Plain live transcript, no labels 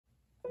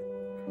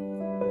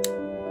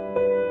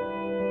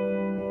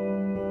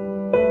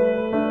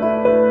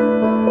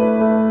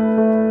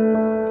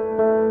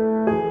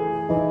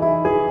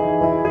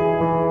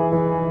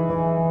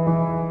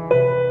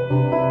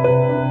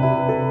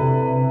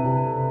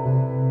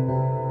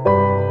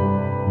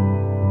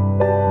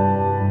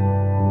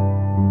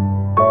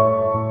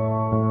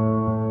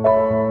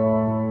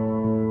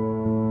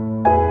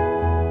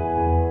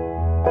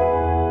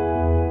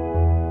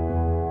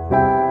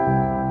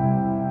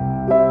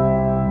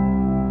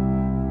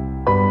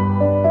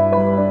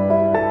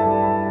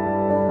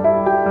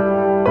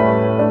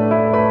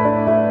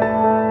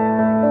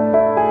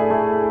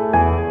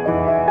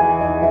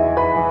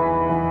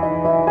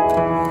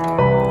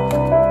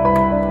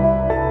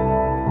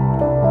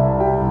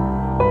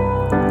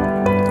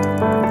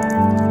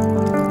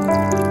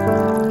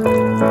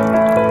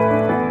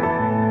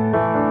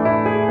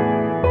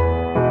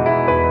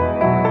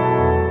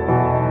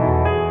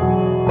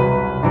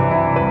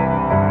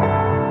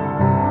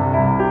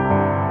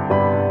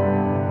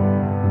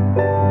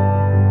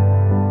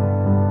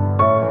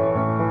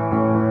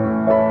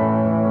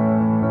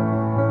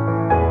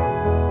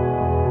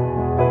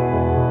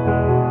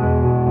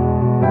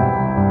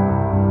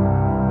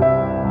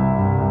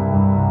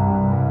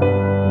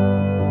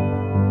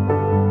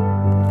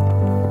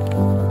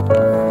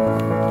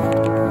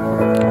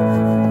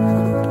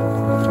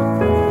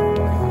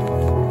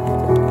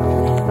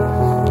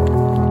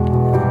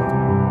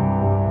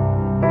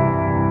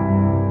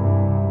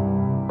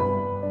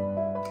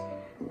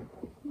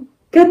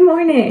Good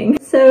morning!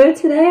 So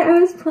today I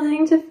was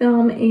planning to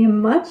film a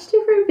much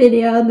different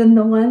video than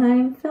the one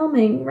I'm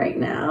filming right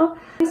now.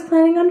 I was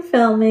planning on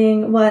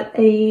filming what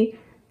a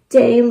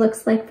day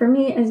looks like for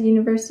me as a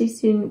university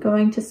student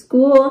going to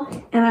school,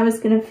 and I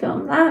was going to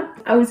film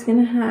that. I was going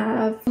to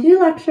have 2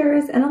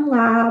 lectures and a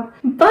lab,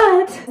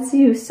 but as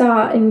you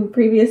saw in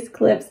previous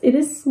clips, it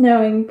is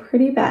snowing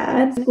pretty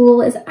bad.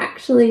 School is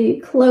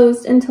actually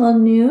closed until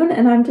noon,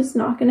 and I'm just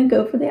not going to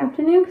go for the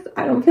afternoon because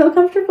I don't feel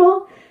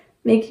comfortable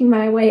making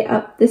my way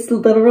up this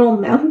literal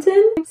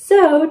mountain.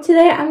 So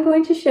today I'm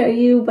going to show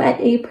you what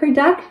a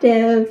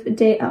productive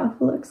day off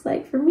looks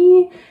like for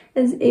me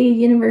as a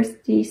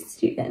university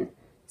student.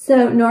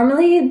 So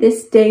normally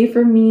this day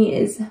for me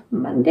is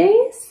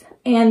Mondays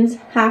and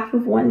half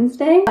of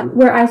Wednesday,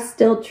 where I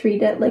still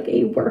treat it like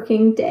a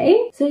working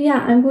day. So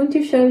yeah, I'm going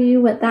to show you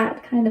what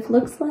that kind of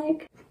looks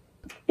like.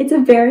 It's a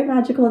very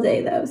magical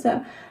day though,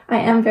 so I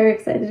am very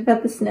excited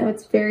about the snow.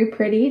 It's very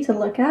pretty to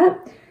look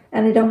at.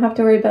 And I don't have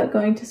to worry about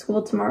going to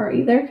school tomorrow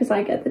either because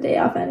I get the day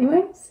off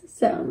anyways.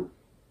 So,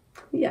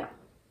 yeah.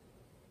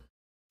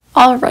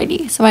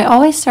 Alrighty, so I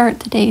always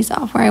start the days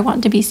off where I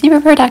want to be super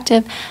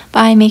productive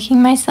by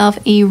making myself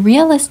a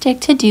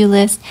realistic to-do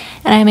list,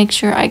 and I make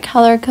sure I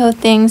color code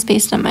things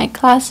based on my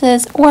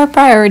classes or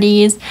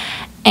priorities,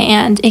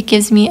 and it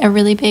gives me a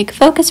really big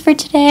focus for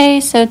today.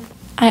 So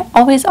I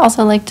always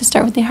also like to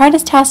start with the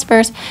hardest task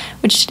first,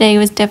 which today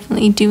was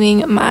definitely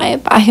doing my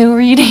bio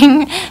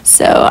reading.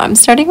 So I'm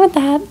starting with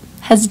that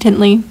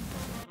hesitantly.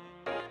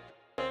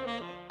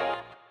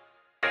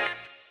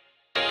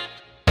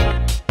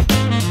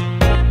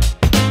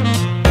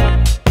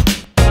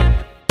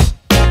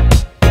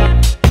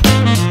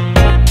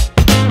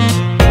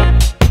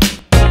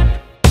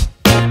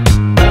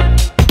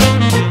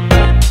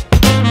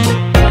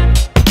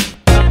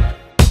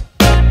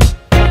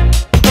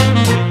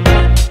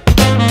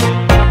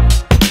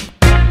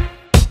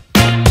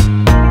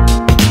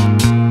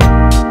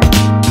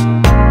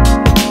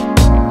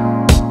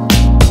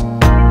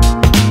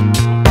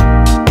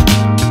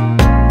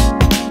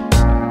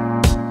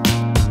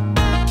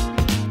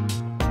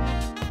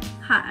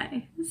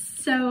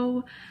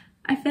 So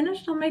I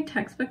finished all my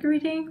textbook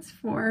readings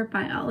for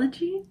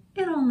biology.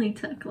 It only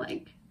took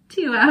like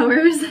 2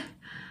 hours,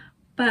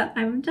 but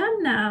I'm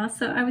done now.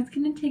 So I was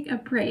gonna take a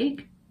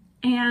break,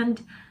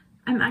 and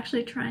I'm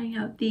actually trying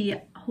out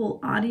the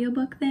whole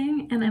audiobook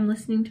thing, and I'm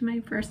listening to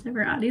my first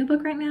ever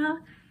audiobook right now.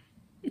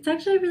 It's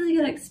actually a really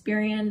good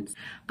experience,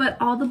 but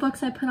all the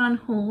books I put on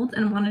hold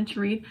and wanted to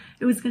read,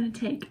 it was gonna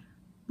take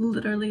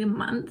literally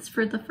months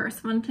for the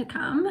first one to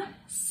come.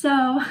 So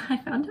I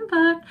found a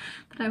book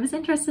that I was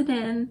interested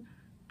in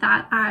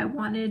that I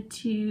wanted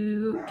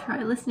to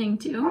try listening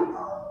to.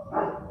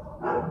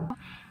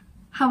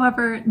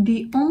 However,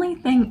 the only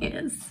thing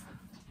is,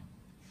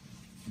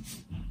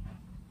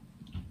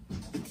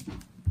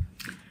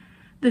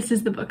 this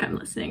is the book I'm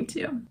listening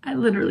to. I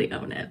literally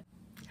own it.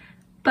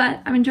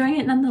 But I'm enjoying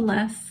it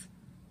nonetheless,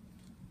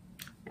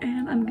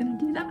 and I'm gonna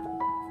do that.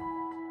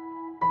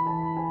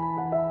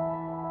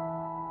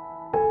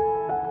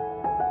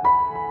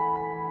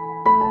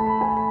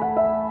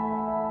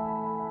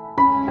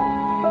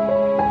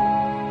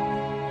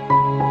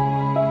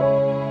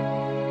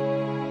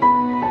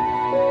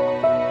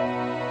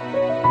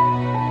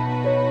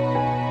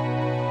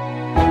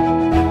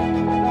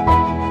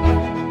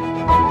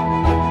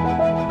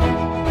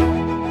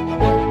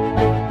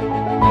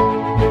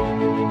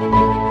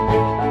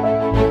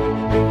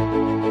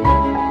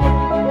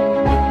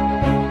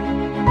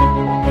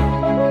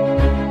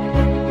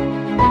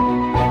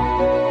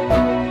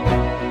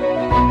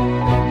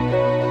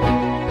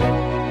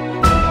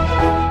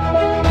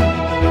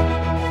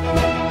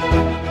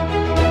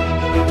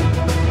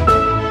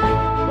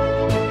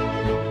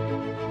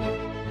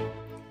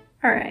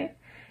 Alright,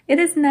 it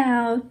is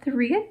now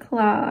 3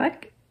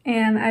 o'clock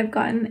and I've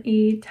gotten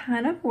a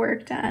ton of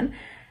work done.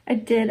 I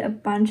did a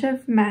bunch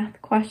of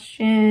math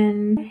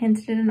questions, I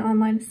handed in an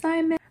online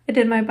assignment, I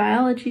did my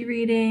biology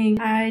reading,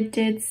 I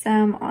did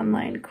some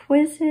online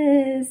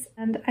quizzes,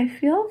 and I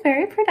feel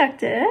very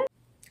productive.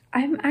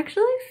 I'm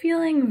actually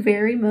feeling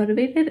very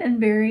motivated and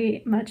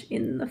very much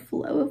in the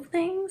flow of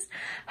things.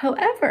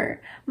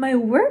 However, my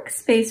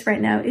workspace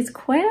right now is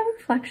quite a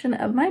reflection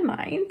of my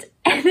mind,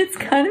 and it's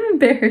kind of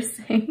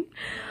embarrassing,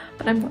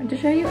 but I'm going to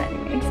show you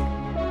anyways.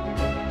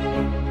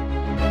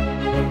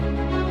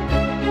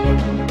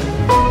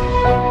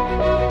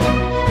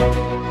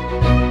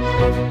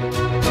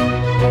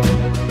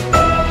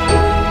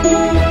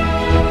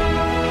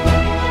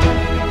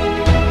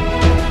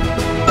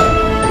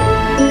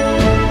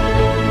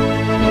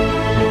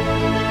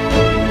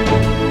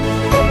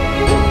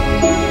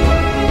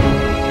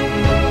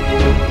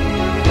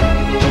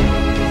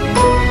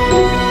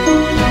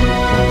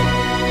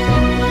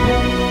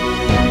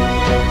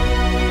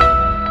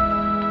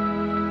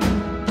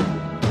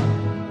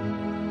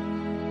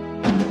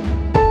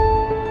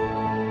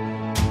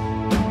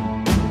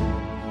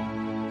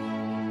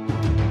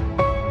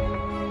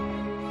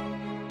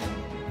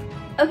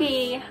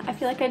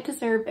 like I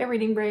deserve a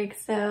reading break,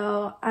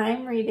 so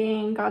I'm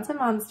reading Gods and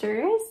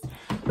Monsters,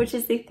 which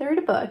is the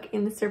third book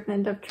in the Serpent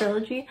and Dove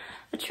trilogy.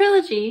 A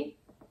trilogy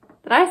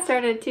that I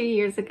started 2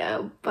 years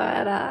ago,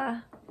 but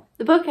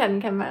the book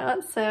hadn't come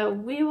out, so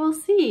we will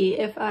see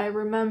if I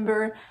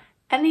remember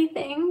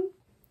anything.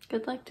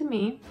 Good luck to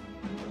me.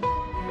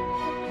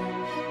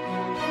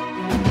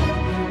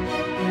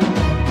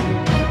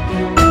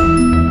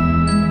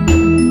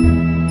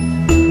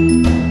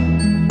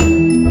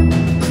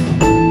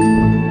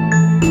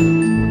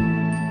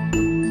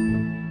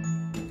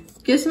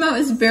 Gizmo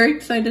is very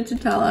excited to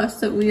tell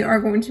us that we are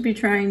going to be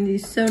trying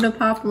these soda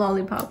pop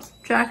lollipops.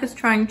 Jack is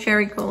trying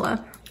cherry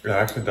cola. It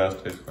actually does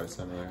taste quite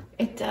similar.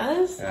 It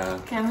does? Yeah.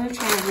 Okay, I'm gonna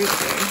try a root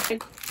beer.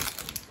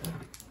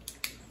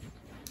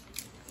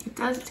 It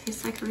does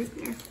taste like a root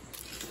beer.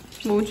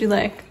 What would you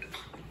like?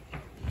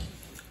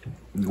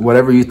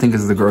 Whatever you think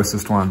is the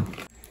grossest one.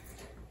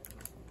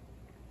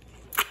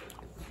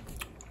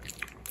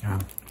 Yeah,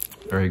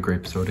 very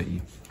grape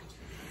soda-y.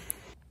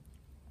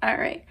 All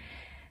right.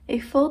 A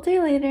full day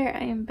later,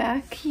 I am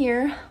back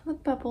here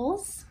with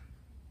Bubbles.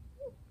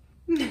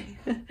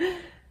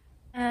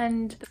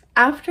 And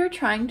after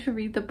trying to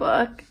read the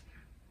book,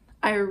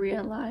 I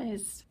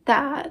realized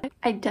that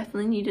I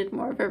definitely needed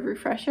more of a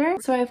refresher.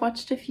 So I've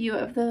watched a few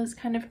of those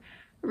kind of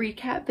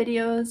recap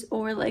videos,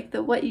 or like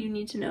the what you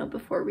need to know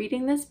before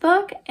reading this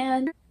book.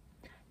 And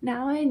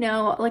now I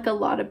know like a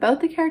lot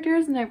about the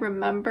characters and I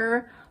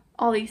remember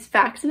all these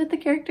facts about the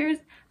characters,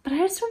 but I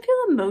just don't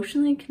feel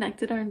emotionally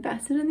connected or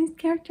invested in these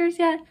characters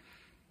yet,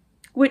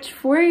 which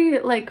for a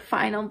like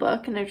final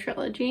book in a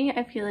trilogy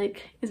I feel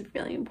like is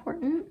really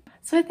important.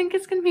 So I think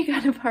it's gonna be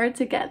kind of hard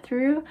to get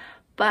through,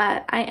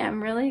 but I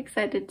am really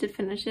excited to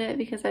finish it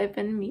because I've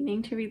been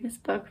meaning to read this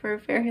book for a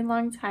very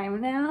long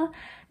time now,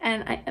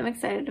 and I am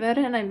excited about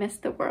it and I miss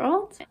the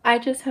world. I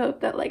just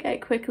hope that like I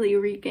quickly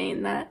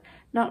regain that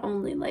not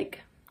only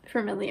like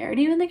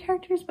familiarity with the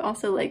characters, but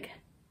also like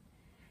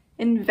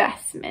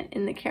investment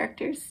in the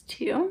characters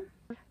too.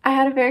 I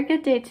had a very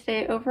good day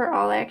today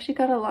overall. I actually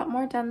got a lot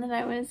more done than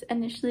I was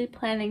initially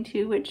planning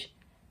to, which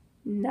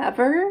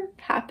never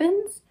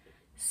happens.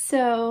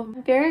 So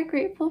I'm very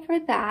grateful for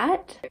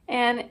that.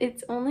 And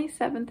it's only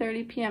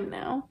 7:30 p.m.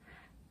 now,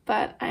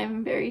 but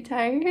I'm very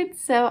tired.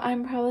 So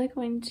I'm probably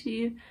going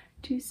to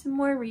do some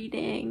more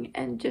reading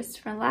and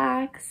just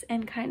relax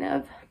and kind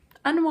of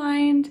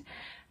unwind,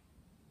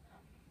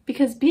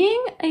 because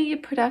being a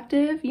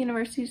productive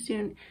university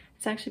student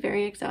is actually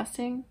very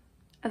exhausting,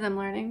 as I'm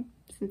learning,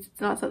 since it's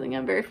not something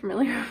I'm very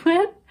familiar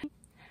with.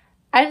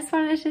 I just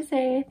wanted to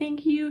say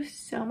thank you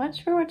so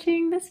much for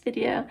watching this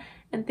video,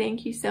 and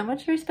thank you so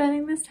much for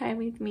spending this time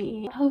with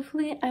me.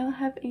 Hopefully I will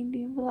have a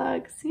new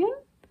vlog soon.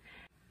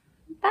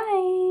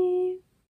 Bye!